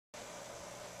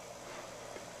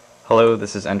Hello,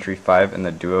 this is entry 5 in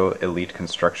the Duo Elite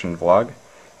Construction vlog.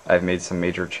 I've made some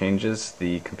major changes.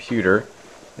 The computer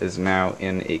is now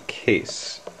in a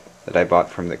case that I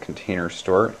bought from the Container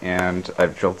Store, and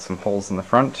I've drilled some holes in the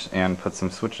front and put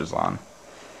some switches on.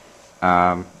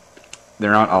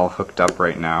 They're not all hooked up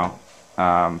right now,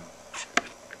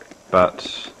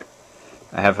 but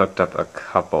I have hooked up a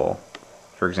couple.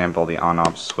 For example, the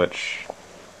on-off switch,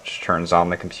 which turns on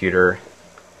the computer,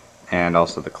 and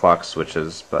also the clock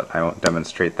switches, but I won't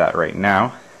demonstrate that right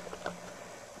now.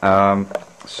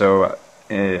 So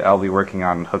I'll be working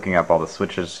on hooking up all the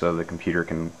switches so the computer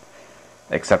can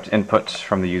accept input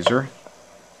from the user.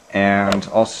 And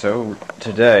also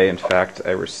today, in fact,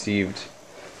 I received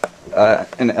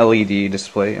an LED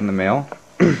display in the mail.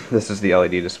 This is the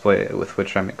LED display with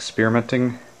which I'm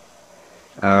experimenting.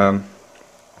 I'll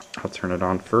turn it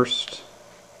on first.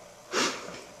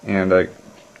 And I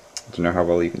don't know how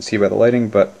well you can see by the lighting,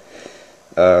 but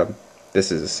this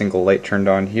is a single light turned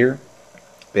on here,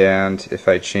 and if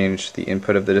I change the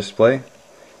input of the display,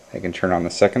 I can turn on the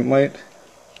second light,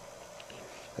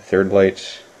 the third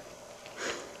light,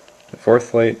 the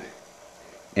fourth light,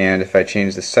 and if I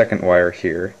change the second wire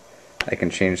here, I can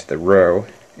change the row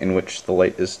in which the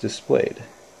light is displayed.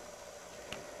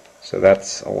 So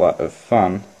that's a lot of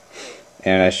fun.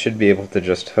 And I should be able to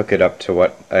just hook it up to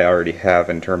what I already have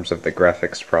in terms of the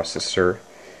graphics processor,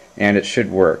 and it should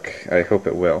work. I hope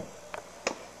it will.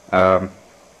 For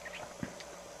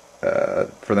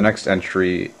the next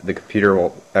entry, the computer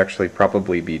will actually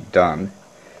probably be done,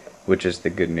 which is the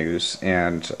good news,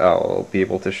 and I'll be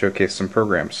able to showcase some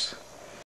programs.